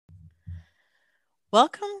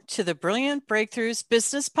Welcome to the Brilliant Breakthroughs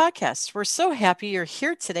Business Podcast. We're so happy you're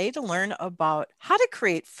here today to learn about how to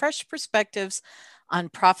create fresh perspectives on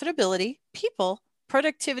profitability, people,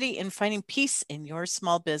 productivity, and finding peace in your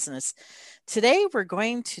small business. Today, we're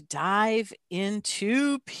going to dive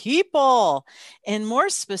into people and more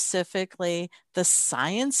specifically, the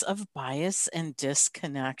science of bias and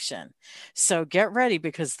disconnection. So get ready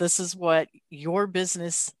because this is what your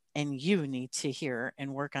business and you need to hear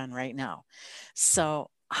and work on right now. So,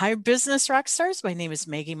 hi, business rock stars. My name is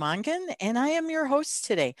Maggie Mongan, and I am your host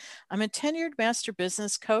today. I'm a tenured master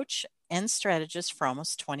business coach and strategist for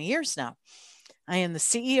almost 20 years now. I am the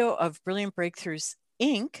CEO of Brilliant Breakthroughs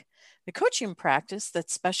Inc., the coaching practice that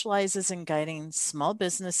specializes in guiding small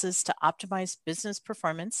businesses to optimize business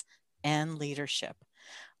performance and leadership.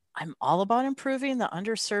 I'm all about improving the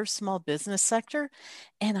underserved small business sector,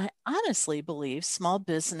 and I honestly believe small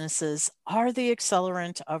businesses are the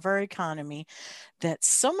accelerant of our economy. That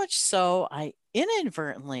so much so, I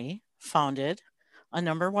inadvertently founded a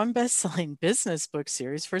 #1 best-selling business book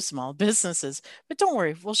series for small businesses. But don't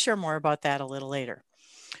worry, we'll share more about that a little later.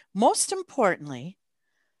 Most importantly,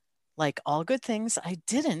 like all good things, I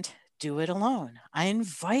didn't do it alone. I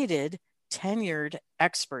invited tenured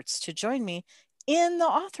experts to join me in the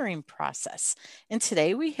authoring process. And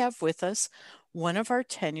today we have with us one of our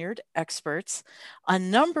tenured experts, a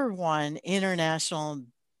 #1 international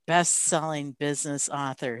best-selling business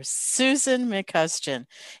author, Susan McCusker.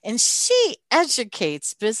 And she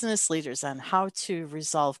educates business leaders on how to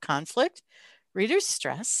resolve conflict, reduce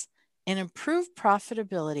stress, and improve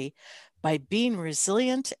profitability by being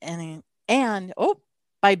resilient and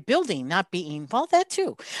by building, not being, well, that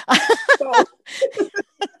too. So,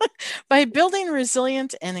 By building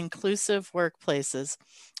resilient and inclusive workplaces.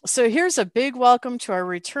 So here's a big welcome to our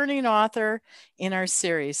returning author in our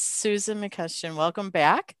series, Susan McCusker. Welcome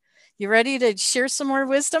back. You ready to share some more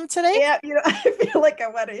wisdom today? yeah, I feel like I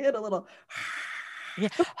want to hit a little. Yeah.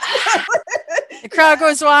 The crowd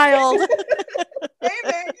goes wild. Hey,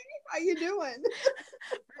 Maggie, how you doing?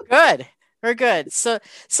 Good. We're good. So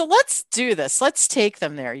let's do this. Let's take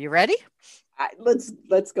them there. You ready?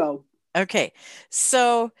 Let's go. Okay.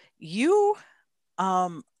 So you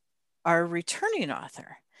um are a returning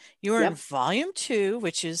author. You are in Yep. volume 2,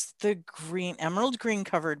 which is the emerald green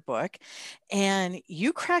covered book. And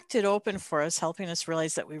you cracked it open for us, helping us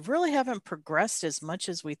realize that we really haven't progressed as much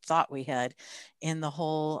as we thought we had in the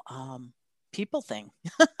whole people thing,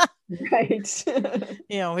 Right.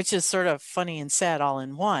 which is sort of funny and sad all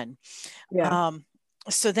in one. Yeah. Um,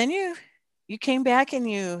 so then you came back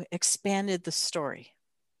and you expanded the story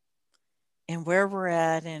and where we're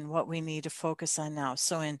at and what we need to focus on now.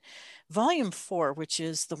 So in volume 4, which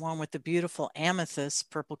is the one with the beautiful amethyst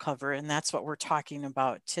purple cover, and that's what we're talking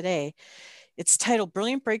about today, it's titled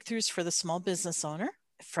Brilliant Breakthroughs for the Small Business Owner,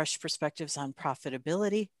 Fresh Perspectives on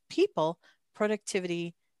Profitability, People,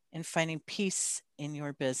 Productivity, and Finding Peace in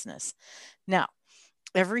Your Business. Now,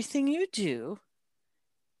 everything you do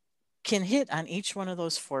can hit on each one of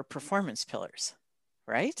those 4 performance pillars,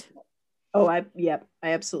 right? Yep, I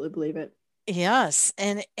absolutely believe it. Yes,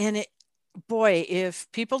 and it, boy,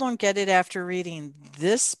 if people don't get it after reading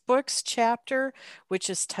this book's chapter, which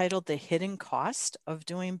is titled The Hidden Cost of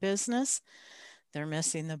Doing Business, they're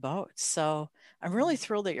missing the boat. So I'm really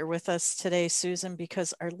thrilled that you're with us today, Susan,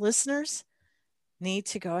 because our listeners need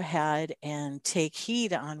to go ahead and take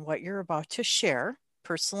heed on what you're about to share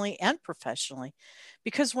personally and professionally,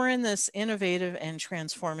 because we're in this innovative and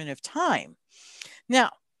transformative time. Now,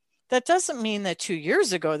 that doesn't mean that 2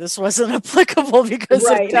 years ago this wasn't applicable, because it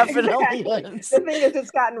Right. definitely Exactly. is. The thing is,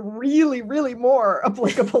 it's gotten really, really more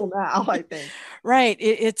applicable now, I think. Right.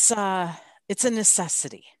 It's a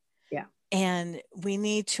necessity. Yeah. And we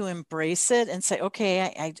need to embrace it and say,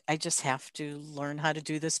 okay, I just have to learn how to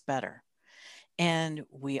do this better. And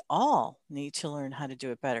we all need to learn how to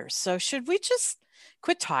do it better. So should we just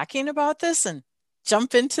quit talking about this and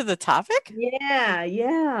jump into the topic? Yeah,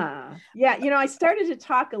 yeah. Yeah, I started to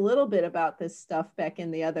talk a little bit about this stuff back in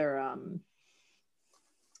the other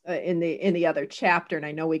in the other chapter, and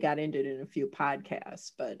I know we got into it in a few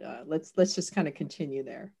podcasts, but let's just kind of continue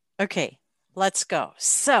there. Okay, let's go.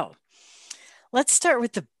 So let's start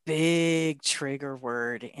with the big trigger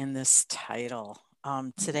word in this title.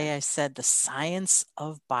 Today I said the science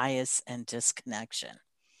of bias and disconnection.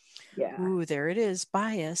 Yeah. Ooh, there it is,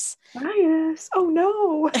 bias. Bias. Oh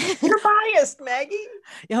no, you're biased, Maggie.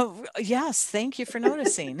 Yes, thank you for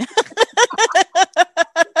noticing.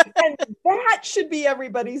 And that should be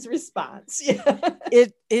everybody's response. Yeah.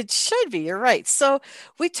 It should be. You're right. So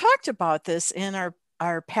we talked about this in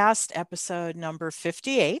our past episode number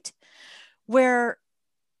 58, where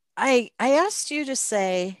I asked you to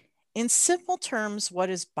say, in simple terms, what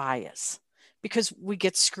is bias? Because we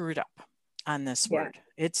get screwed up on this Yeah. word.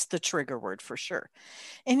 It's the trigger word for sure.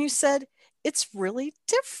 And you said it's really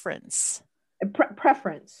difference.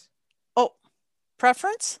 Preference. Oh,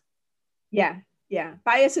 preference? Yeah. Yeah.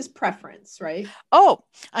 Bias is preference, right? Oh,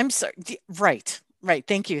 I'm sorry. Right. Right.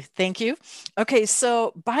 Thank you. Thank you. Okay,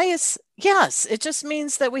 so bias, yes, it just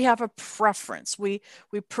means that we have a preference. We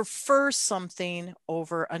prefer something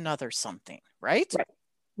over another something, right? Right.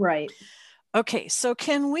 Right. Okay, so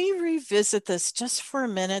can we revisit this just for a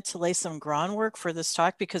minute to lay some groundwork for this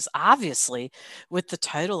talk? Because obviously, with the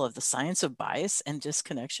title of The Science of Bias and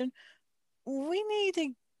Disconnection, we need to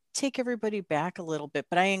take everybody back a little bit.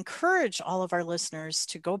 But I encourage all of our listeners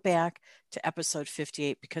to go back to episode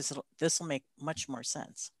 58 because this will make much more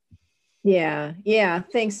sense. Yeah. Yeah.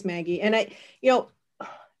 Thanks, Maggie. And you know,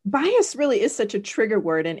 bias really is such a trigger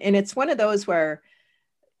word. And it's one of those where,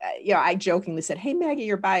 I jokingly said, "Hey, Maggie,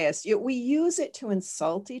 you're biased." We use it to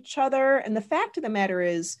insult each other. And the fact of the matter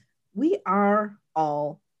is, we are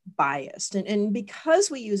all biased. And because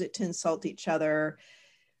we use it to insult each other,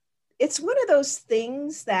 it's one of those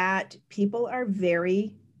things that people are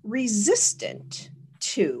very resistant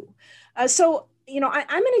to. I'm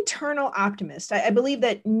an eternal optimist. I believe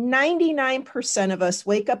that 99% of us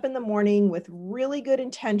wake up in the morning with really good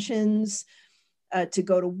intentions to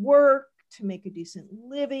go to work, to make a decent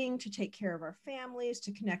living, to take care of our families,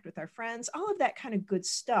 to connect with our friends, all of that kind of good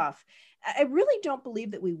stuff. I really don't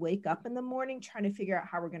believe that we wake up in the morning trying to figure out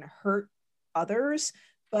how we're going to hurt others,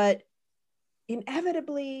 but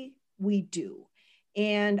inevitably we do.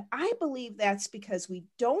 And I believe that's because we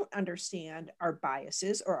don't understand our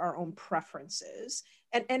biases or our own preferences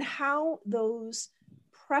and how those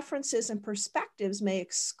preferences and perspectives may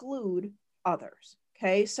exclude others.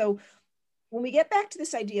 Okay. So when we get back to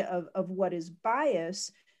this idea of what is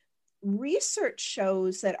bias, research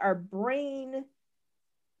shows that our brains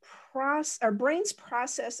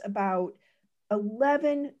process about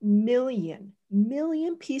 11 million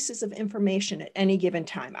pieces of information at any given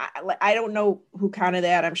time. I don't know who counted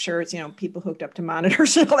that. I'm sure it's, people hooked up to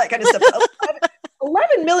monitors and all that kind of stuff.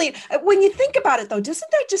 11 million. When you think about it though,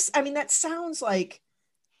 doesn't that that sounds like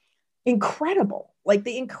incredible, like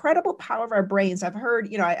the incredible power of our brains. I've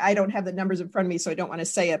heard, I don't have the numbers in front of me, so I don't want to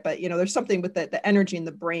say it, but there's something with the energy in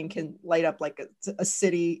the brain can light up like a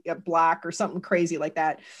city, a block or something crazy like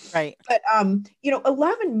that. Right. But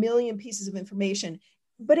 11 million pieces of information,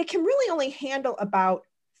 but it can really only handle about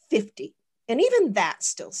 50. And even that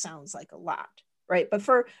still sounds like a lot. Right. But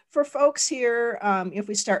for folks here, if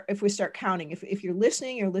we start counting, if you're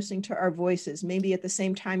listening to our voices, maybe at the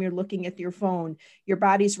same time you're looking at your phone, your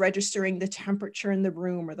body's registering the temperature in the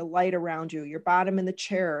room or the light around you, your bottom in the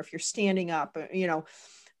chair, if you're standing up,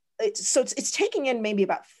 so it's taking in maybe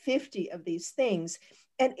about 50 of these things.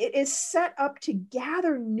 And it is set up to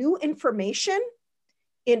gather new information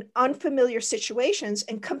in unfamiliar situations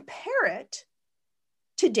and compare it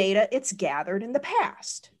to data it's gathered in the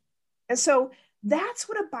past. And so that's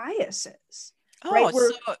what a bias is. Oh, right?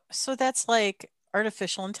 So that's like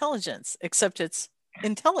artificial intelligence, except it's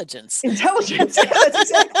intelligence. Intelligence. Yeah, that's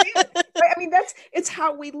exactly it. Right? It's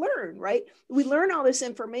how we learn, right? We learn all this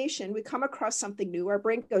information. We come across something new. Our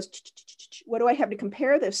brain goes, what do I have to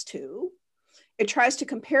compare this to? It tries to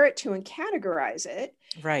compare it to and categorize it.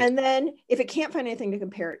 Right. And then if it can't find anything to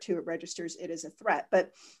compare it to, it registers it as a threat.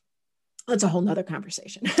 But that's a whole nother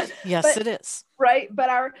conversation. Yes, it is. Right.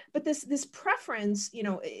 But this preference,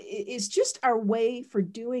 is just our way for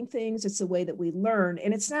doing things. It's the way that we learn.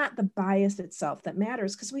 And it's not the bias itself that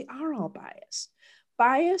matters, because we are all biased.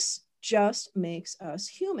 Bias just makes us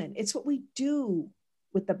human. It's what we do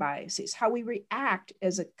with the biases, how we react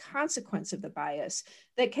as a consequence of the bias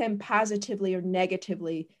that can positively or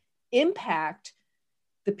negatively impact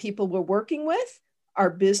the people we're working with, our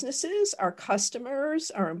businesses, our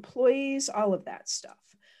customers, our employees, all of that stuff.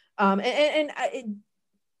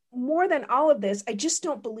 More than all of this, I just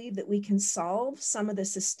don't believe that we can solve some of the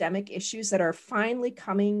systemic issues that are finally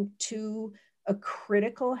coming to a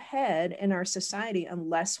critical head in our society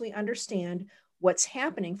unless we understand what's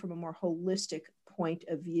happening from a more holistic point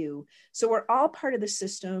of view. So we're all part of the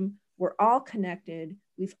system. We're all connected.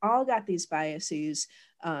 We've all got these biases.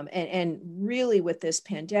 And really with this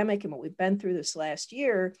pandemic and what we've been through this last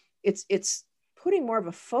year, it's putting more of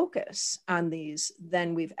a focus on these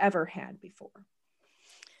than we've ever had before.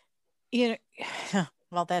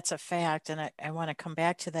 Well, that's a fact. And I want to come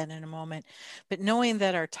back to that in a moment. But knowing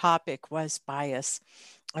that our topic was bias,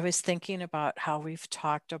 I was thinking about how we've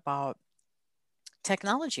talked about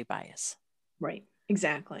technology bias. Right.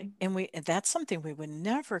 Exactly. And that's something we would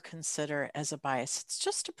never consider as a bias. It's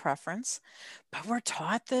just a preference. But we're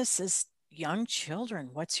taught this as young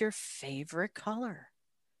children. What's your favorite color?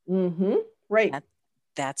 Mm-hmm. Right. That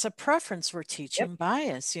that's a preference. We're Yep. teaching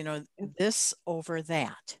bias, Yep. this over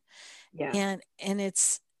that. Yeah. And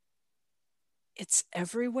it's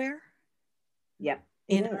everywhere Yeah.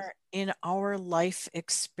 It in is. our life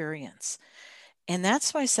experience. And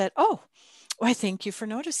that's why I said, oh, why, thank you for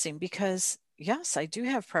noticing, because yes, I do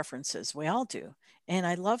have preferences. We all do. And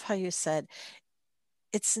I love how you said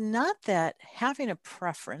it's not that having a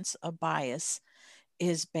preference, a bias,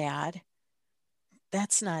 is bad.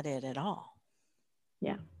 That's not it at all.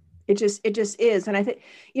 Yeah. It just is. And I think,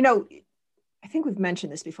 you know, I think we've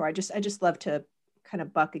mentioned this before. I just love to kind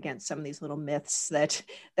of buck against some of these little myths that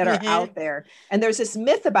are out there. And there's this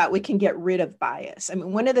myth about we can get rid of bias. I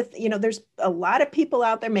mean, one of the, there's a lot of people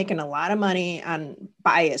out there making a lot of money on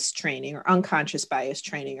bias training or unconscious bias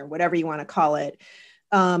training or whatever you want to call it.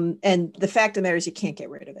 And the fact of the matter is you can't get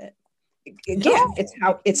rid of it. Again,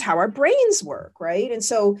 No. it's how our brains work, right? And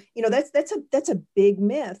so, that's a big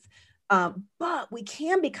myth. But we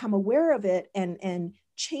can become aware of it and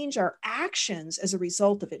change our actions as a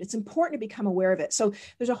result of it. It's important to become aware of it. So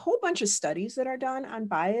there's a whole bunch of studies that are done on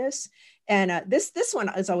bias, and this one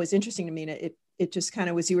is always interesting to me. And it just kind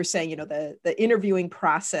of, as you were saying, the interviewing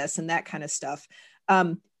process and that kind of stuff.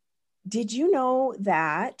 Did you know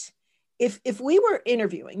that if we were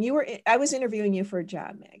interviewing, I was interviewing you for a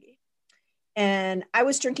job, Maggie, and I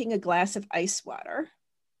was drinking a glass of ice water,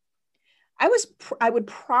 I would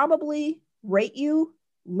probably rate you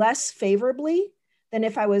less favorably than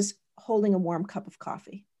if I was holding a warm cup of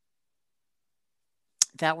coffee.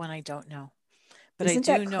 That one I don't know. But I Isn't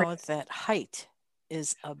that do crazy? know that height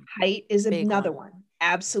is a Height is big another one. one.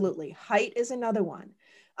 Absolutely. Height is another one.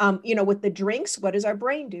 With the drinks, what does our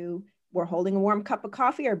brain do? We're holding a warm cup of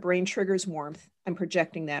coffee, our brain triggers warmth. I'm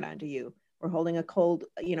projecting that onto you. We're holding a cold,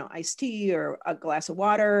 iced tea or a glass of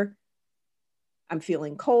water. I'm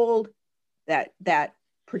feeling cold. That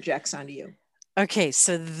projects onto you. Okay,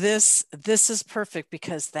 so this is perfect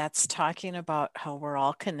because that's talking about how we're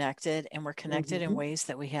all connected, and we're connected in Mm-hmm. ways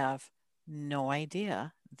that we have no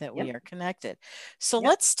idea that we Yep. are connected. So Yep.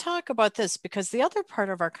 let's talk about this, because the other part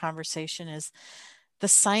of our conversation is the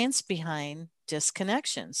science behind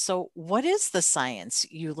disconnection. So what is the science,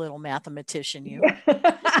 you little mathematician, you? Yeah.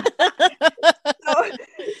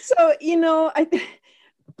 so, I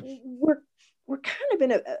we're we're kind of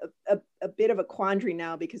in a bit of a quandary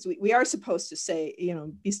now because we are supposed to say,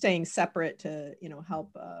 be staying separate to,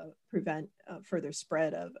 help prevent further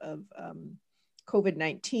spread of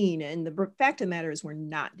COVID-19. And the fact of the matter is we're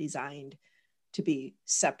not designed to be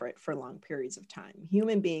separate for long periods of time.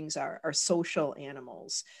 Human beings are social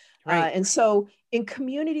animals. Right. And so in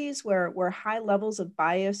communities where high levels of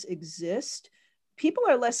bias exist, people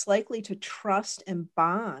are less likely to trust and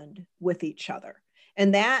bond with each other.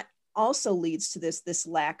 And that also leads to this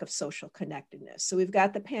lack of social connectedness. So we've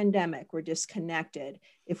got the pandemic, we're disconnected.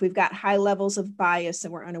 If we've got high levels of bias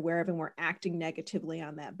and we're unaware of and we're acting negatively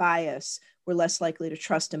on that bias, we're less likely to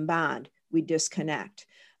trust and bond. We disconnect.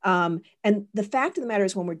 And the fact of the matter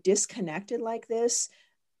is, when we're disconnected like this,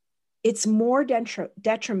 it's more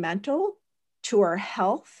detrimental to our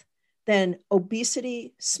health than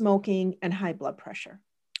obesity, smoking, and high blood pressure.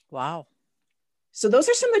 Wow. So those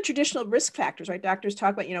are some of the traditional risk factors, right? Doctors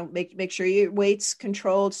talk about, make sure your weight's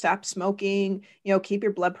controlled, stop smoking, keep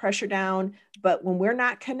your blood pressure down. But when we're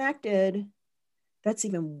not connected, that's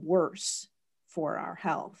even worse for our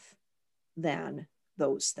health than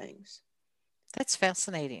those things. That's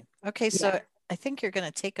fascinating. Okay, Yeah. so I think you're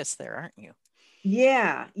going to take us there, aren't you?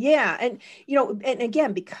 Yeah, yeah. And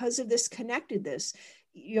again, because of this connectedness,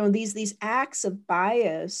 these acts of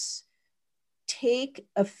bias take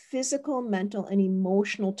a physical, mental, and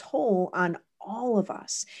emotional toll on all of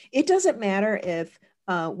us. It doesn't matter if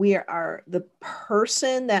we are the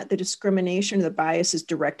person that the discrimination or the bias is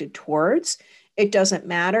directed towards. It doesn't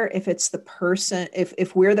matter if it's the person,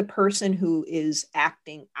 if we're the person who is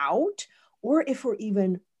acting out, or if we're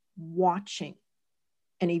even watching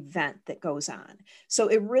an event that goes on. So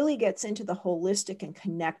it really gets into the holistic and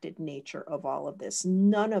connected nature of all of this.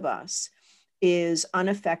 None of us is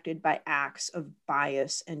unaffected by acts of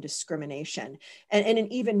bias and discrimination. And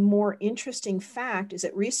an even more interesting fact is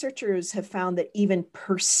that researchers have found that even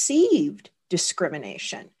perceived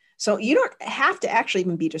discrimination, so you don't have to actually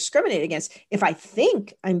even be discriminated against. If I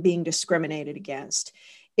think I'm being discriminated against,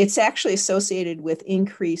 it's actually associated with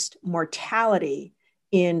increased mortality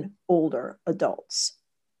in older adults.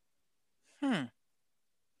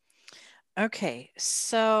 Okay,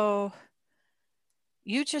 so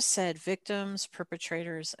You just said victims,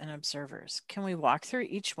 perpetrators, and observers. Can we walk through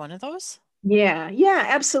each one of those? Yeah, yeah,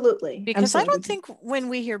 absolutely. Because I don't Absolutely. think when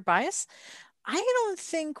we hear bias, I don't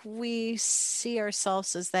think we see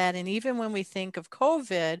ourselves as that. And even when we think of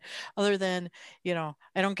COVID, other than, I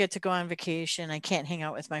don't get to go on vacation, I can't hang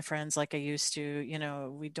out with my friends like I used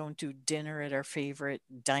to, we don't do dinner at our favorite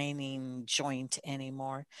dining joint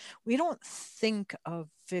anymore. We don't think of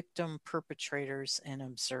victim, perpetrators, and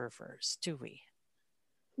observers, do we?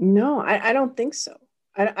 No, I don't think so.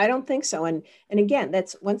 I don't think so. And again,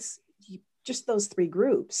 that's once you, just those three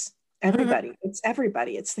groups, everybody, it's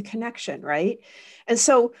everybody, it's the connection, right? And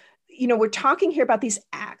so, we're talking here about these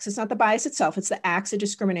acts. It's not the bias itself, it's the acts of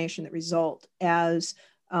discrimination that result as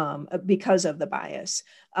because of the bias,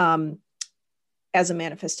 as a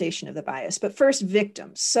manifestation of the bias. But first,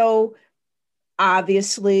 victims. So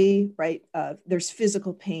obviously, right, there's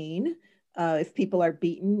physical pain if people are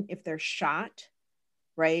beaten, if they're shot,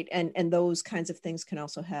 right? And those kinds of things can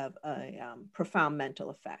also have a profound mental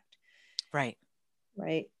effect, Right.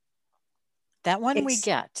 right? That one we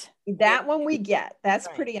get. That one we get. That's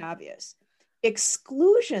Right. pretty obvious.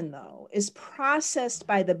 Exclusion, though, is processed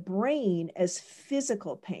by the brain as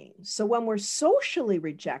physical pain. So when we're socially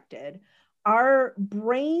rejected, our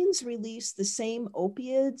brains release the same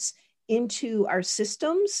opioids into our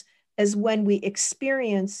systems as when we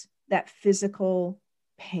experience that physical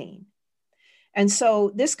pain. And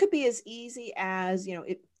so this could be as easy as,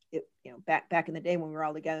 back in the day when we were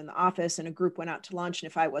all together in the office and a group went out to lunch, and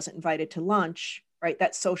if I wasn't invited to lunch, right,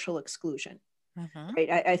 that's social exclusion, Mm-hmm. right?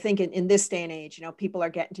 I think in this day and age, people are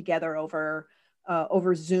getting together over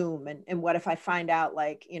Zoom, and what if I find out,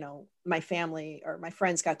 like, my family or my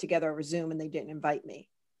friends got together over Zoom and they didn't invite me,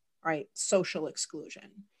 right? Social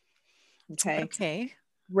exclusion. Okay. Okay.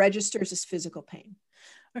 Registers as physical pain.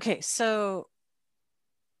 Okay. So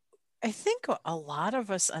I think a lot of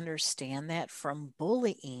us understand that from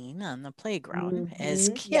bullying on the playground as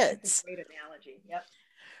Mm-hmm. Yeah, that's a kids, great analogy. Yep.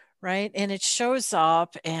 right? And it shows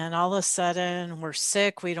up, and all of a sudden we're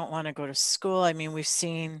sick. We don't want to go to school. I mean, we've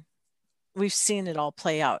seen it all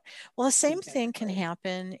play out. Well, the same thing can Exactly.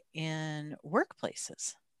 happen in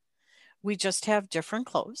workplaces. We just have different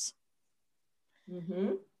clothes.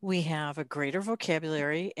 Mm-hmm. We have a greater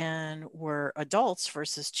vocabulary, and we're adults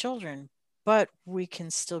versus children, but we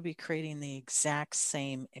can still be creating the exact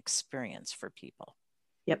same experience for people.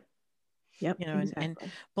 Yep. Yep. And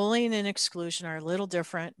Exactly. bullying and exclusion are a little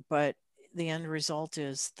different, but the end result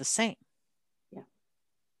is the same. Yeah.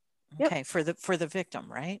 Yep. Okay, for the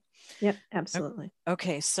victim, right? Yep. Absolutely.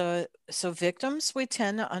 Okay, so victims we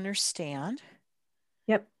tend to understand.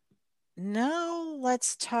 Yep. Now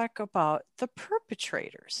let's talk about the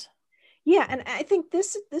perpetrators. Yeah. And I think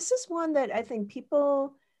this is one that I think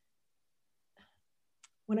people,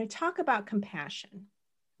 when I talk about compassion,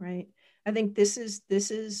 right? I think this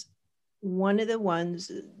is one of the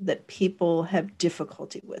ones that people have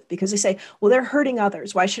difficulty with because they say, well, they're hurting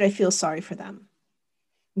others. Why should I feel sorry for them?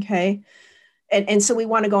 Okay. And so we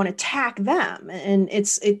want to go and attack them. And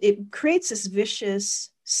it creates this vicious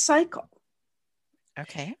cycle.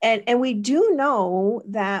 Okay. And we do know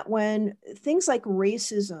that when things like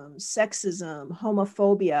racism, sexism,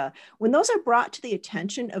 homophobia, when those are brought to the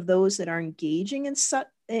attention of those that are engaging in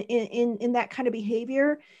that kind of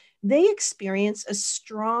behavior, they experience a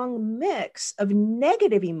strong mix of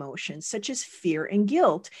negative emotions such as fear and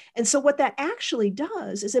guilt. And so what that actually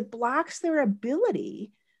does is it blocks their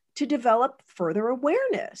ability to develop further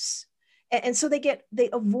awareness. And so they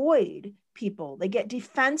avoid people, they get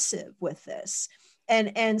defensive with this.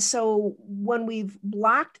 And so when we've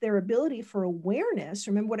blocked their ability for awareness,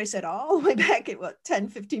 remember what I said all the way back at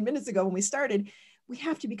 10-15 minutes ago when we started, we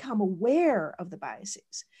have to become aware of the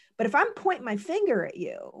biases. But if I'm pointing my finger at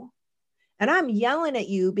you and I'm yelling at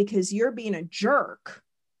you because you're being a jerk,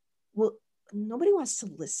 well, nobody wants to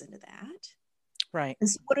listen to that. Right. And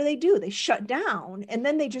so what do? They shut down, and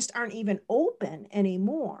then they just aren't even open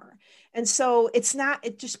anymore. And so it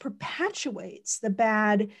just perpetuates the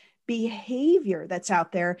bad behavior that's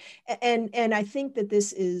out there. And I think that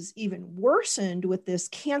this is even worsened with this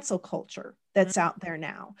cancel culture that's out there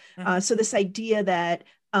now. Mm-hmm. So this idea that,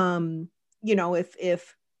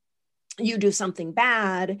 if you do something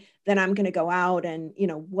bad, then I'm going to go out and,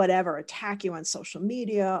 whatever, attack you on social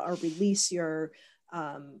media or release your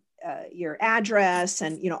address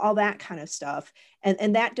and, all that kind of stuff.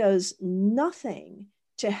 And that does nothing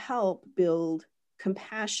to help build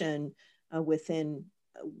compassion within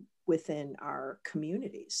our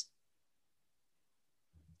communities.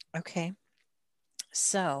 Okay.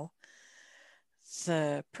 So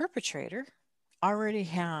the perpetrator already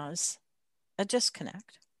has a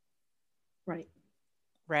disconnect. Right.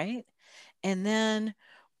 right? And then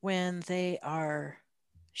when they are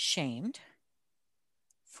shamed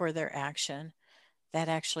for their action, that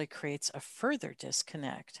actually creates a further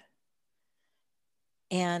disconnect.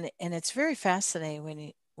 And it's very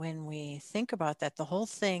fascinating when we think about that. The whole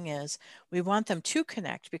thing is we want them to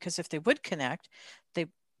connect, because if they would connect, they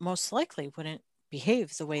most likely wouldn't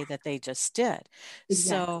behave the way that they just did. Exactly.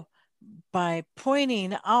 So by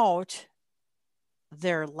pointing out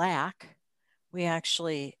their lack, we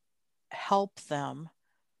actually help them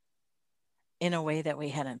in a way that we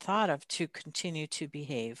hadn't thought of to continue to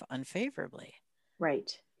behave unfavorably.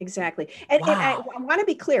 Right. Exactly. And I Wow. want to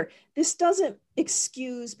be clear. This doesn't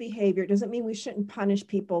excuse behavior. It doesn't mean we shouldn't punish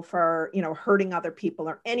people for, hurting other people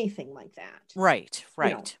or anything like that, Right,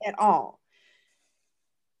 right. at all.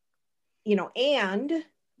 And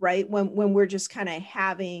right, when we're just kind of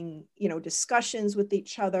having, discussions with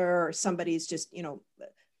each other, or somebody's just,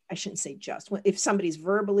 I shouldn't say just, if somebody's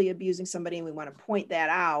verbally abusing somebody and we want to point that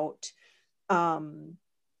out,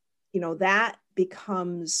 that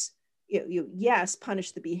becomes, yes,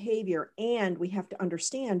 punish the behavior. And we have to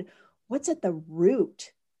understand what's at the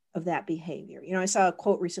root of that behavior. I saw a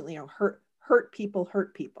quote recently, hurt people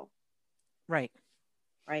hurt people. Right.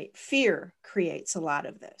 Right. Fear creates a lot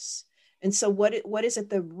of this. And so what is at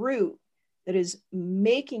the root that is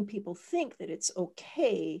making people think that it's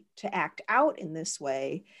okay to act out in this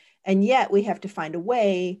way? And yet we have to find a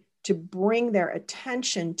way to bring their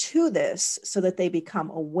attention to this so that they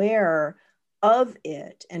become aware of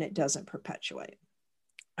it and it doesn't perpetuate.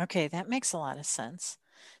 Okay, that makes a lot of sense.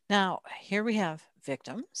 Now, here we have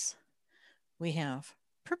victims, we have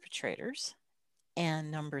perpetrators,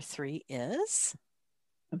 and number 3 is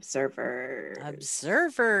Observers.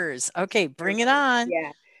 Okay, bring it on.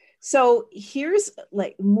 Yeah. So here's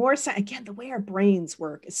like more, again, the way our brains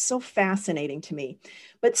work is so fascinating to me.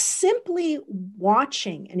 But simply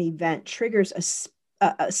watching an event triggers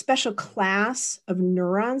a special class of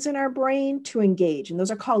neurons in our brain to engage. And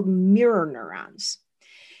those are called mirror neurons.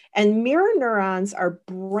 And mirror neurons are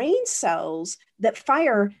brain cells that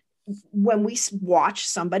fire when we watch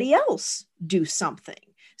somebody else do something.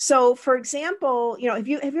 So, for example, have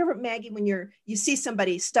you ever, Maggie, when you see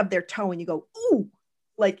somebody stub their toe and you go, ooh,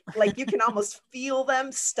 like you can almost feel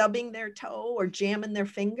them stubbing their toe or jamming their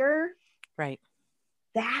finger? Right.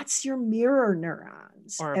 That's your mirror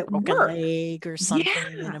neurons Or a at broken work. leg or something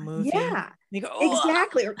in a movie. Yeah. You go,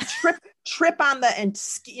 exactly. Or trip on and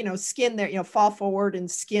skin their, fall forward and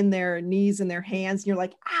skin their knees and their hands. And you're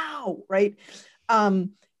like, ow, right?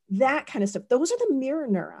 That kind of stuff. Those are the mirror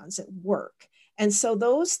neurons at work. And so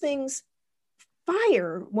those things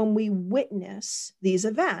fire when we witness these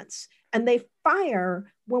events, and they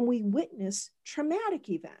fire when we witness traumatic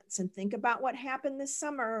events. And think about what happened this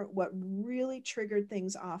summer. What really triggered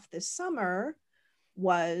things off this summer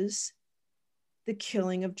was the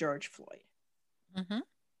killing of George Floyd. mm-hmm.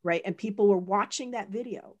 Right. And people were watching that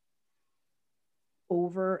video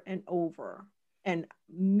over and over, and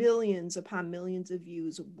millions upon millions of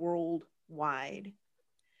views worldwide.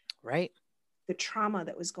 Right. The trauma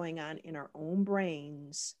that was going on in our own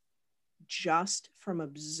brains just from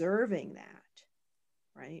observing that,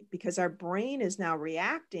 right? Because our brain is now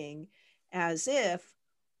reacting as if,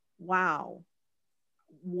 wow,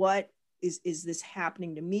 what is this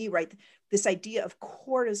happening to me, right? This idea of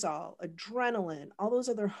cortisol, adrenaline, all those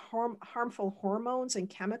other harmful hormones and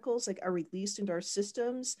chemicals that are released into our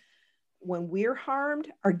systems when we're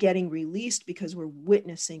harmed are getting released because we're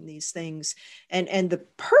witnessing these things. And the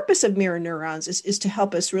purpose of mirror neurons is to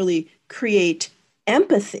help us really create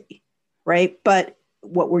empathy, right? But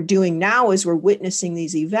what we're doing now is we're witnessing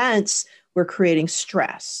these events, we're creating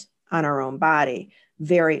stress on our own body,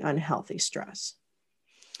 very unhealthy stress.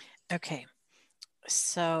 Okay.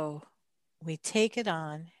 So we take it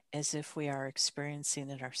on as if we are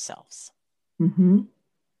experiencing it ourselves. Mm-hmm.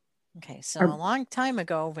 Okay, so a long time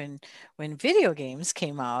ago when video games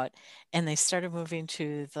came out and they started moving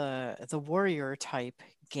to the warrior type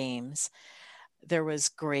games, there was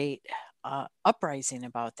great uprising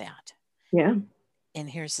about that. Yeah. And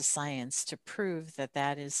here's the science to prove that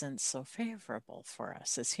that isn't so favorable for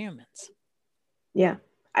us as humans. Yeah.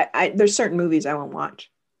 There's certain movies I won't watch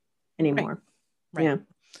anymore. Right. Yeah.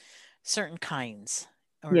 Certain kinds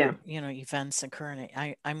or, events occurring.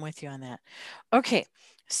 I'm with you on that. Okay.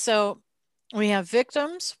 So we have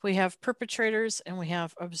victims, we have perpetrators, and we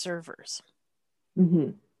have observers.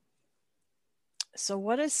 Mm-hmm. So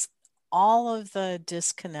what is all of the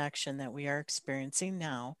disconnection that we are experiencing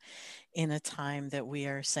now in a time that we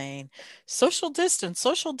are saying social distance,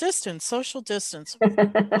 social distance, social distance.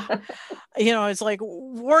 It's like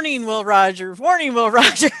warning, Will Roger.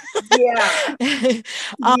 Yeah.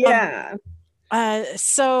 um, Yeah.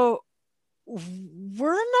 so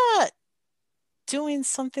we're not doing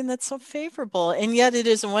something that's so favorable, and yet it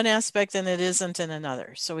is in one aspect and it isn't in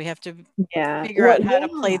another. So we have to Yeah. figure Well, out how to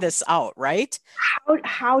play yeah. this out, right?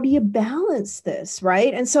 How do you balance this,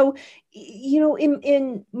 right? And so,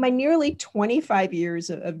 in my nearly 25 years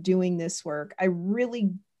of doing this work, I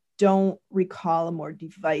really don't recall a more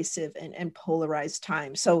divisive and polarized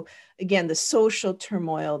time. So again, the social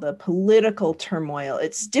turmoil, the political turmoil,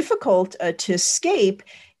 it's difficult to escape,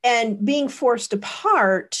 and being forced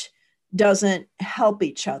apart doesn't help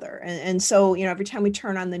each other. And so, every time we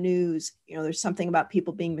turn on the news, there's something about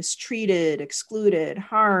people being mistreated, excluded,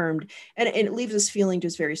 harmed, and it leaves us feeling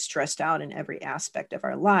just very stressed out in every aspect of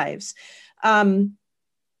our lives.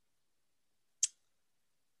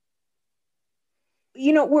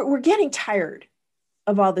 We're getting tired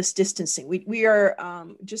of all this distancing. We are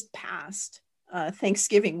just past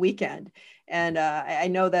Thanksgiving weekend. And I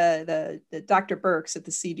know the Dr. Birx at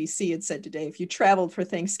the CDC had said today, if you traveled for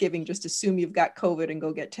Thanksgiving, just assume you've got COVID and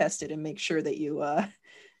go get tested and make sure that you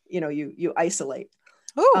isolate.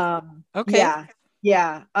 Oh, okay. Yeah.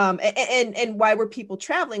 Yeah. And why were people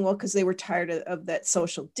traveling? Well, because they were tired of that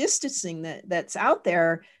social distancing that's out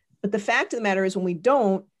there. But the fact of the matter is, when we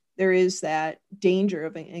don't, there is that danger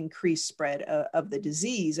of an increased spread of the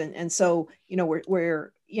disease. And so,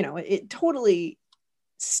 it totally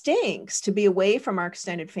stinks to be away from our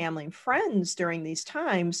extended family and friends during these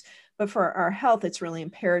times. But for our health, it's really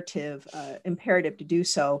imperative to do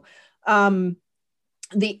so.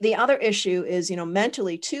 The other issue is,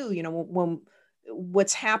 mentally too, when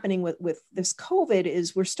what's happening with this COVID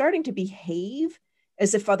is we're starting to behave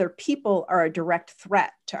as if other people are a direct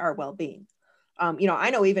threat to our well-being. I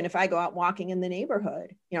know even if I go out walking in the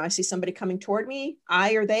neighborhood, I see somebody coming toward me,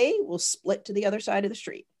 I or they will split to the other side of the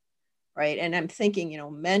street. Right. And I'm thinking,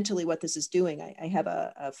 mentally what this is doing. I have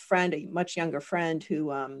a friend, a much younger friend who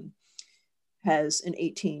has an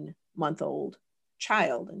 18-month-old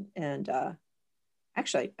child. And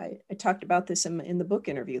actually, I talked about this in the book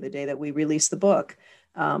interview the day that we released the book.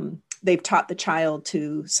 They've taught the child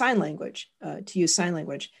to sign language, to use sign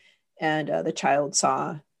language. And the child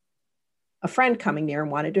saw a friend coming near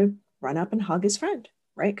and wanted to run up and hug his friend,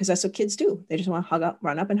 right? Because that's what kids do. They just want to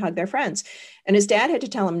run up and hug their friends. And his dad had to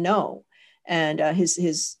tell him no. And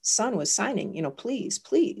his son was signing, please,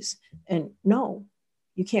 please. And no,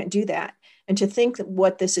 you can't do that. And to think that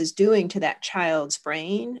what this is doing to that child's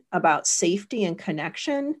brain about safety and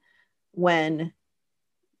connection, when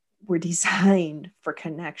we're designed for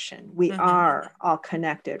connection. We are all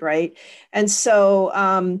connected, right? And so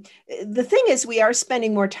the thing is, we are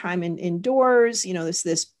spending more time indoors.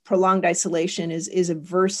 This prolonged isolation is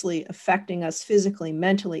adversely affecting us physically,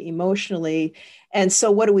 mentally, emotionally. And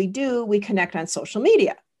so what do? We connect on social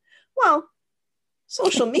media. Well,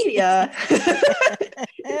 social media.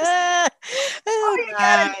 All you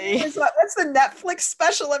gotta do is what's the Netflix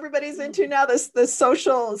special everybody's into now? The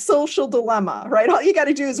social dilemma, right? All you got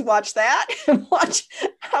to do is watch that and watch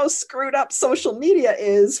how screwed up social media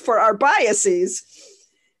is for our biases,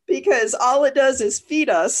 because all it does is feed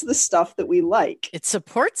us the stuff that we like. It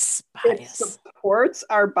supports bias. It supports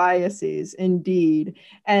our biases, indeed.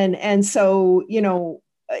 And so,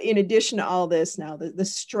 in addition to all this, now the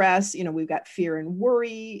stress, we've got fear and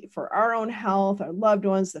worry for our own health, our loved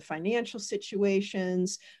ones, the financial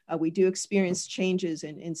situations. We do experience changes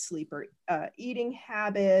in sleep or eating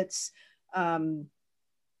habits.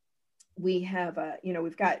 We have,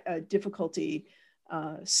 we've got difficulty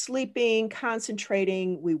sleeping,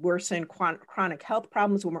 concentrating. We worsen chronic health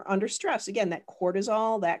problems when we're under stress. Again, that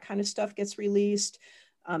cortisol, that kind of stuff gets released,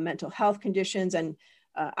 mental health conditions, and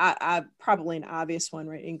I probably an obvious one,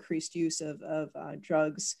 right? Increased use of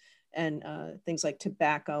drugs and things like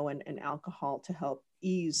tobacco and alcohol to help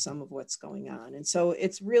ease some of what's going on. And so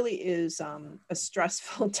it really is a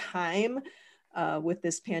stressful time with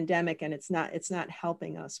this pandemic, and it's not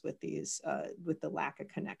helping us with with the lack of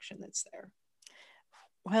connection that's there.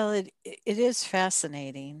 Well, it is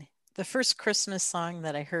fascinating. The first Christmas song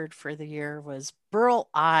that I heard for the year was Burl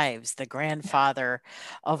Ives, the grandfather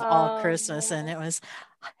of all Christmas. And it was,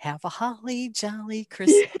 have a holly jolly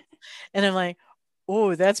Christmas. And I'm like,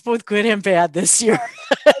 oh, that's both good and bad this year.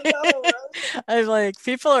 I know, right? I'm like,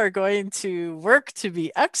 people are going to work to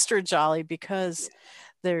be extra jolly because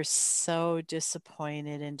they're so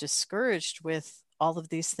disappointed and discouraged with all of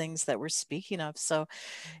these things that we're speaking of. So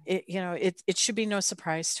it should be no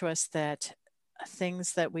surprise to us that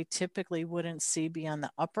things that we typically wouldn't see be on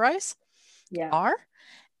the uprise are.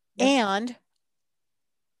 Yep. And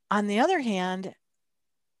on the other hand,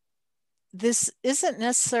 this isn't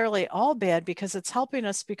necessarily all bad because it's helping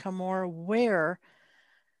us become more aware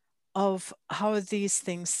of how these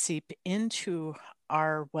things seep into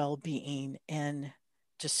our well-being and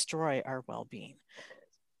destroy our well-being.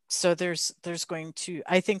 So there's going to,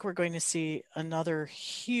 I think we're going to see another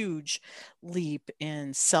huge leap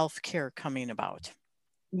in self-care coming about.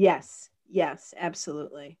 Yes,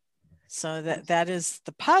 absolutely. So that is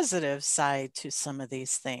the positive side to some of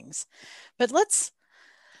these things. But let's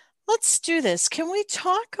do this. Can we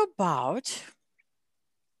talk about,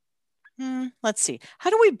 let's see, how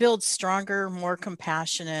do we build stronger, more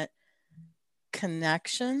compassionate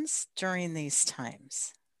connections during these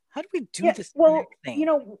times? How do we do this? Well, thing?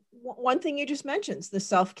 One thing you just mentioned is the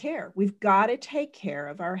self-care. We've got to take care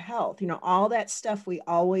of our health. All that stuff we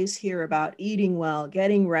always hear about, eating well,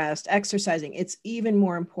 getting rest, exercising. It's even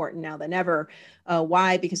more important now than ever.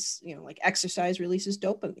 Why? Because, like exercise releases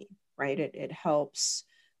dopamine, right? It helps.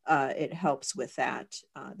 It helps with that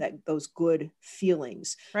those good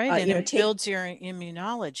feelings. Right. And it builds your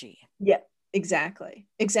immunology. Yeah, exactly.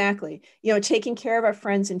 Taking care of our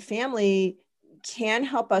friends and family can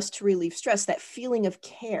help us to relieve stress, that feeling of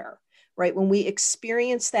care, right? When we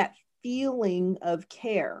experience that feeling of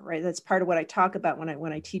care, right? That's part of what I talk about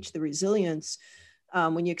when I teach the resilience.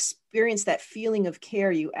 When you experience that feeling of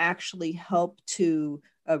care, you actually help to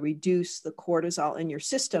reduce the cortisol in your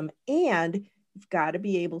system. And you've got to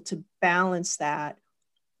be able to balance that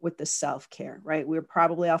with the self-care, right? We're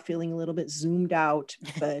probably all feeling a little bit zoomed out,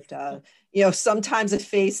 but sometimes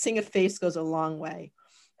seeing a face goes a long way.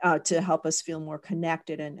 To help us feel more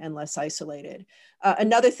connected and less isolated.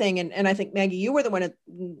 Another thing, and I think, Maggie, you were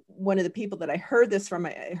one of the people that I heard this from.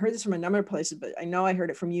 I heard this from a number of places, but I know I heard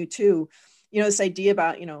it from you too. This idea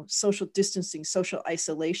about, social distancing, social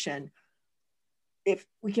isolation. If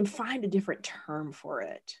we can find a different term for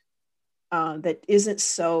it that isn't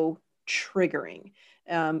so triggering.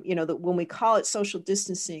 That when we call it social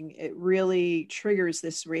distancing, it really triggers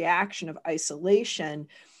this reaction of isolation.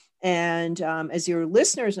 And as your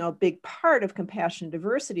listeners know, a big part of compassion and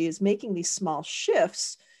diversity is making these small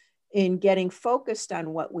shifts in getting focused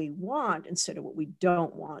on what we want instead of what we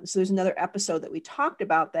don't want. So there's another episode that we talked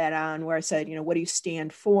about that on where I said, what do you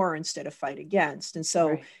stand for instead of fight against? And so,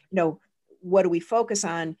 right. What do we focus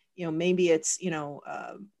on? Maybe it's,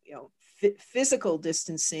 physical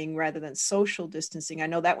distancing rather than social distancing. I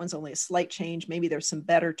know that one's only a slight change. Maybe there's some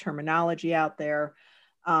better terminology out there.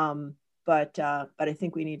 But I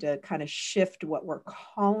think we need to kind of shift what we're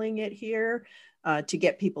calling it here to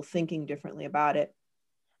get people thinking differently about it.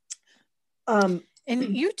 And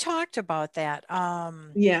you talked about that.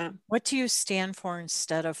 Yeah. What do you stand for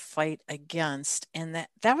instead of fight against? And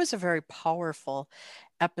that was a very powerful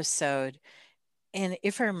episode. And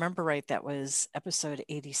if I remember right, that was episode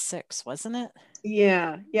 86, wasn't it?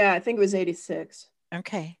 Yeah. I think it was 86.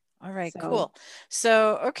 Okay. All right, cool.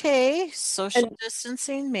 So, okay, social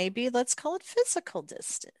distancing, maybe let's call it physical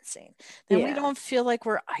distancing. Then we don't feel like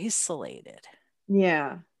we're isolated.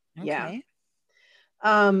 Yeah. Okay.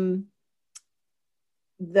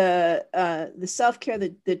 The self-care,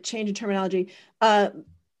 the change in terminology,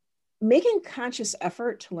 making conscious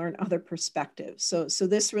effort to learn other perspectives. So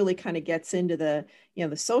this really kind of gets into the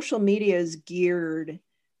social media is geared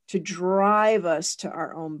to drive us to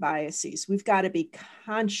our own biases. We've got to be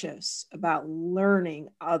conscious about learning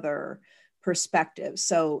other perspectives.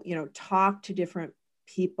 So, talk to different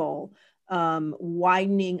people,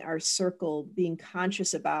 widening our circle, being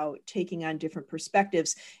conscious about taking on different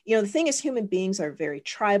perspectives. The thing is, human beings are very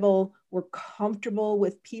tribal. We're comfortable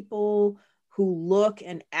with people who look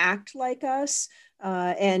and act like us.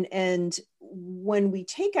 And when we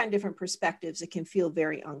take on different perspectives, it can feel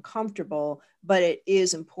very uncomfortable, but it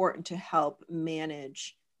is important to help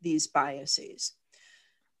manage these biases.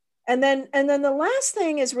 And then the last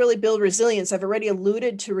thing is really build resilience. I've already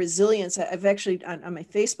alluded to resilience. I've actually on my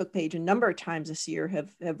Facebook page a number of times this year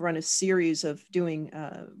have run a series of doing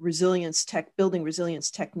building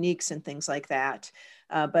resilience techniques and things like that.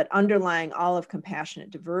 But underlying all of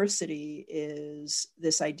compassionate diversity is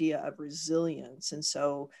this idea of resilience. And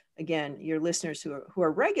so again, your listeners who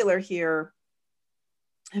are regular here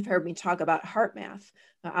have heard me talk about HeartMath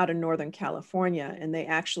out of Northern California, and they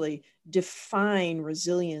actually define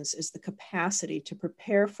resilience as the capacity to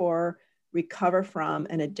prepare for, recover from,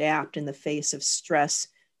 and adapt in the face of stress,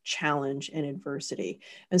 challenge, and adversity.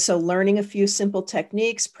 And so learning a few simple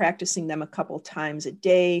techniques, practicing them a couple times a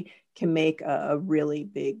day can make a really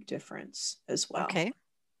big difference as well. Okay.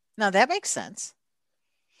 Now that makes sense.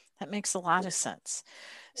 That makes a lot of sense.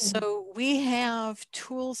 So we have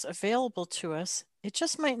tools available to us. It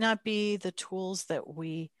just might not be the tools that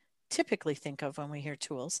we typically think of when we hear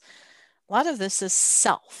tools. A lot of this is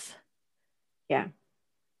self. Yeah.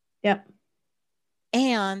 Yep.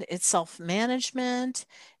 And it's self-management,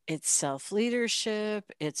 it's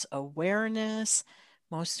self-leadership, it's awareness.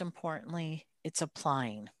 Most importantly, it's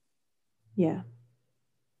applying. Yeah.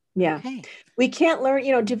 Yeah. Okay. We can't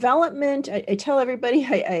learn, development. I tell everybody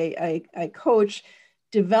I coach,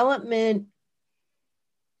 development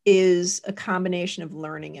is a combination of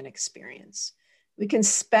learning and experience. We can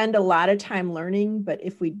spend a lot of time learning, but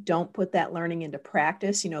if we don't put that learning into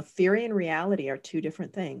practice, theory and reality are two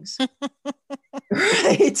different things.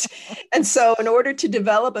 Right. And so in order to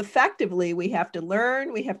develop effectively, we have to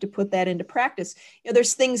learn, we have to put that into practice.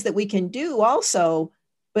 There's things that we can do also,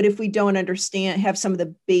 but if we don't have some of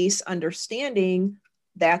the base understanding,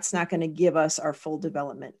 that's not going to give us our full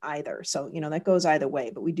development either. So, that goes either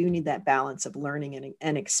way, but we do need that balance of learning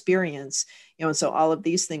and experience, and so all of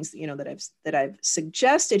these things, that I've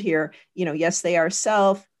suggested here, yes, they are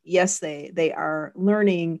self, yes, they are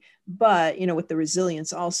learning, but, with the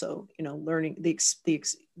resilience also, learning the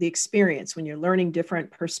experience when you're learning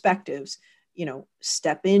different perspectives,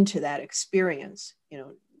 step into that experience,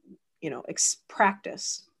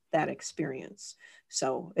 practice that experience.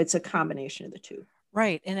 So it's a combination of the two.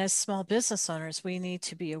 Right. And as small business owners, we need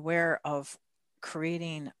to be aware of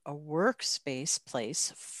creating a workspace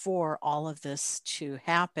place for all of this to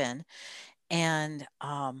happen. And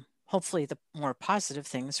hopefully the more positive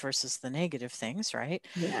things versus the negative things, right?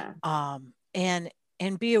 Yeah.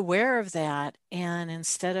 And be aware of that. And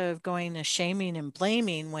instead of going to shaming and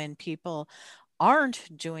blaming when people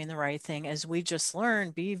aren't doing the right thing, as we just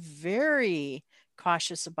learned, be very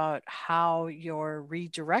cautious about how you're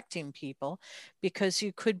redirecting people, because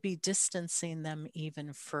you could be distancing them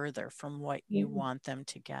even further from what you want them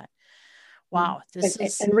to get. Wow.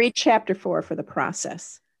 And read chapter 4 for the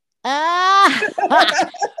process.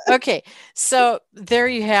 Okay. So there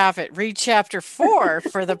you have it. Read chapter 4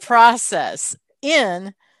 for the process.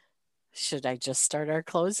 Should I just start our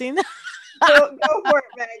closing? Go for it,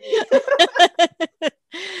 Maggie.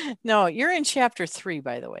 No, you're in chapter 3,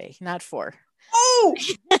 by the way, not 4. Oh,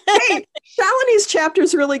 hey, Shalini's chapter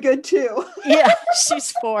is really good too. Yeah,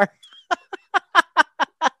 she's 4.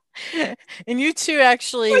 And you two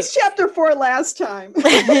actually. It was chapter 4 last time.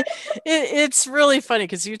 It's really funny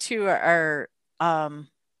because you two are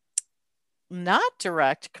not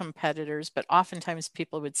direct competitors, but oftentimes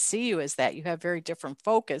people would see you as that. You have very different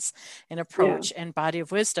focus and approach and body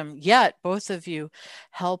of wisdom, yet both of you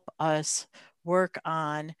help us work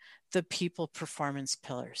on the people performance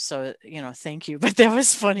pillars. So, thank you. But that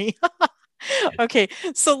was funny. Okay.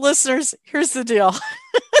 So listeners, here's the deal.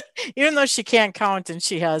 Even though she can't count and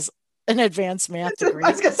she has an advanced math degree.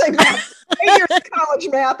 I was going to say math. 8 years of college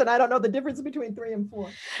math, and I don't know the difference between 3 and 4.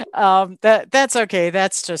 That's okay.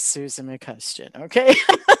 That's just Susan McCustian. Okay.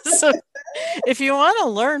 So if you want to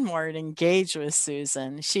learn more and engage with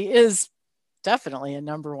Susan, she is definitely a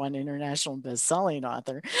 #1 international best-selling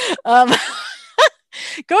author.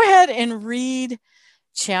 Go ahead and read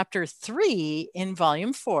chapter 3 in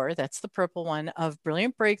volume 4. That's the purple one, of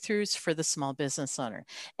Brilliant Breakthroughs for the Small Business Owner.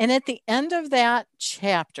 And at the end of that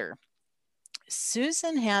chapter,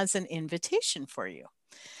 Susan has an invitation for you.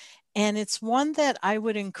 And it's one that I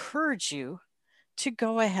would encourage you to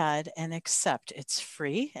go ahead and accept. It's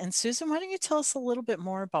free. And Susan, why don't you tell us a little bit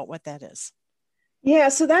more about what that is? Yeah,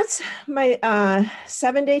 so that's my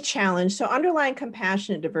 7-day challenge. So underlying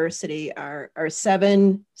compassion and diversity are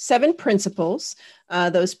 7 principles.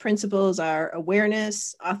 Those principles are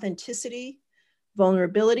awareness, authenticity,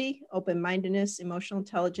 vulnerability, open-mindedness, emotional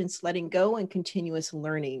intelligence, letting go, and continuous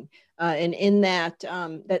learning. And in that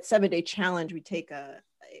 7-day challenge, we take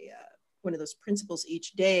one of those principles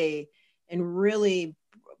each day and really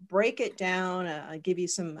break it down, give you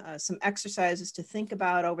some exercises to think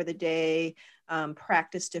about over the day,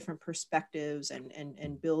 practice different perspectives,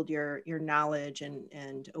 and build your knowledge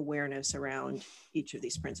and awareness around each of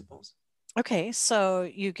these principles. Okay, so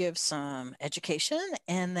you give some education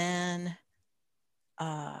and then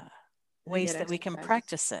ways that we can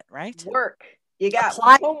practice it, right? Work. You got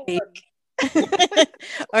homework.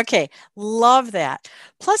 Okay, love that.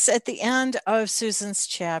 Plus, at the end of Susan's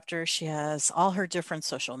chapter, she has all her different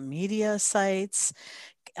social media sites.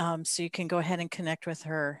 So you can go ahead and connect with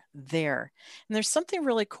her there. And there's something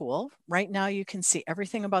really cool. Right now, you can see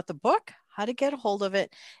everything about the book, how to get a hold of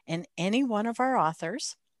it, and any one of our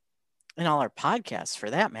authors, and all our podcasts for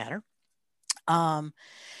that matter.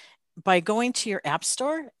 by going to your app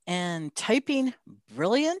store and typing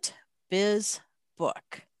Brilliant Biz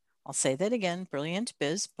Book. I'll say that again, Brilliant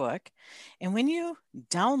Biz Book. And when you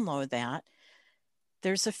download that,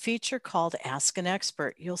 there's a feature called Ask an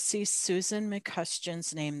Expert. You'll see Susan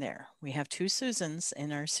McCuskion's name there. We have 2 Susans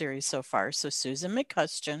in our series so far. So Susan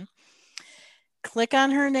McCuskion, click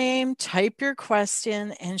on her name, type your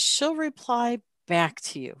question, and she'll reply back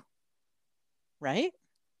to you. Right?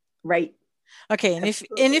 Right. Okay. And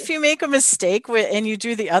if you make a mistake and you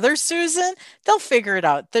do the other Susan, they'll figure it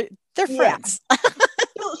out. They're friends. Yeah.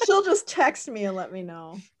 she'll just text me and let me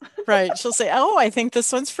know. Right. She'll say, "Oh, I think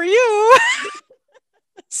this one's for you."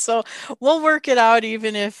 So we'll work it out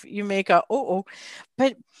even if you make a oh.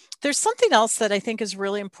 But there's something else that I think is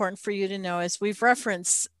really important for you to know. As we've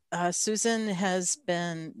referenced, Susan has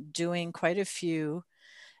been doing quite a few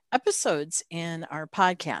episodes in our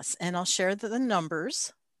podcast, and I'll share the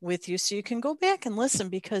numbers with you so you can go back and listen,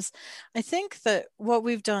 because I think that what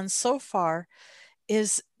we've done so far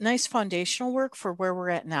is nice foundational work for where we're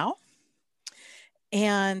at now.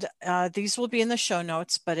 And these will be in the show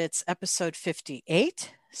notes, but it's episode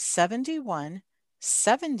 58, 71,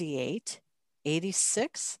 78,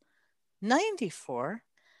 86, 94,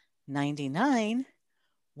 99,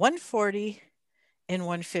 140, and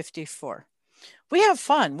 154. We have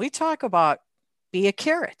fun. We talk about be a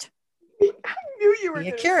carrot. I knew you were be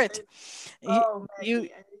a carrot. Oh, Maggie, I knew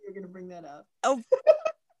you were going to bring that up. Oh,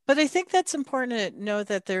 but I think that's important to know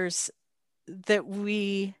that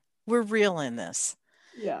we're real in this.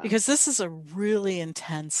 Yeah. Because this is a really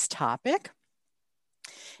intense topic.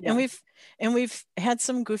 Yeah. And we've had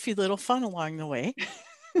some goofy little fun along the way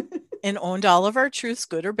and owned all of our truths,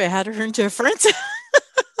 good or bad or indifferent.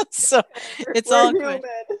 So it's all good.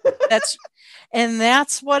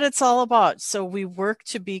 That's what it's all about. So we work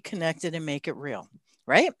to be connected and make it real,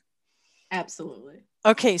 right? Absolutely.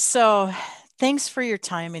 Okay, so thanks for your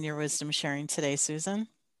time and your wisdom sharing today, Susan.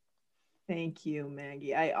 Thank you,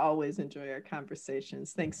 Maggie. I always enjoy our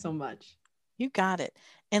conversations. Thanks so much. You got it.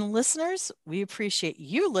 And listeners, we appreciate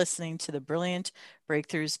you listening to the Brilliant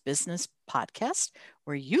Breakthroughs Business Podcast,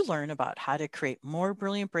 where you learn about how to create more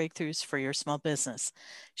brilliant breakthroughs for your small business.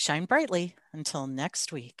 Shine brightly until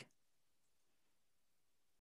next week.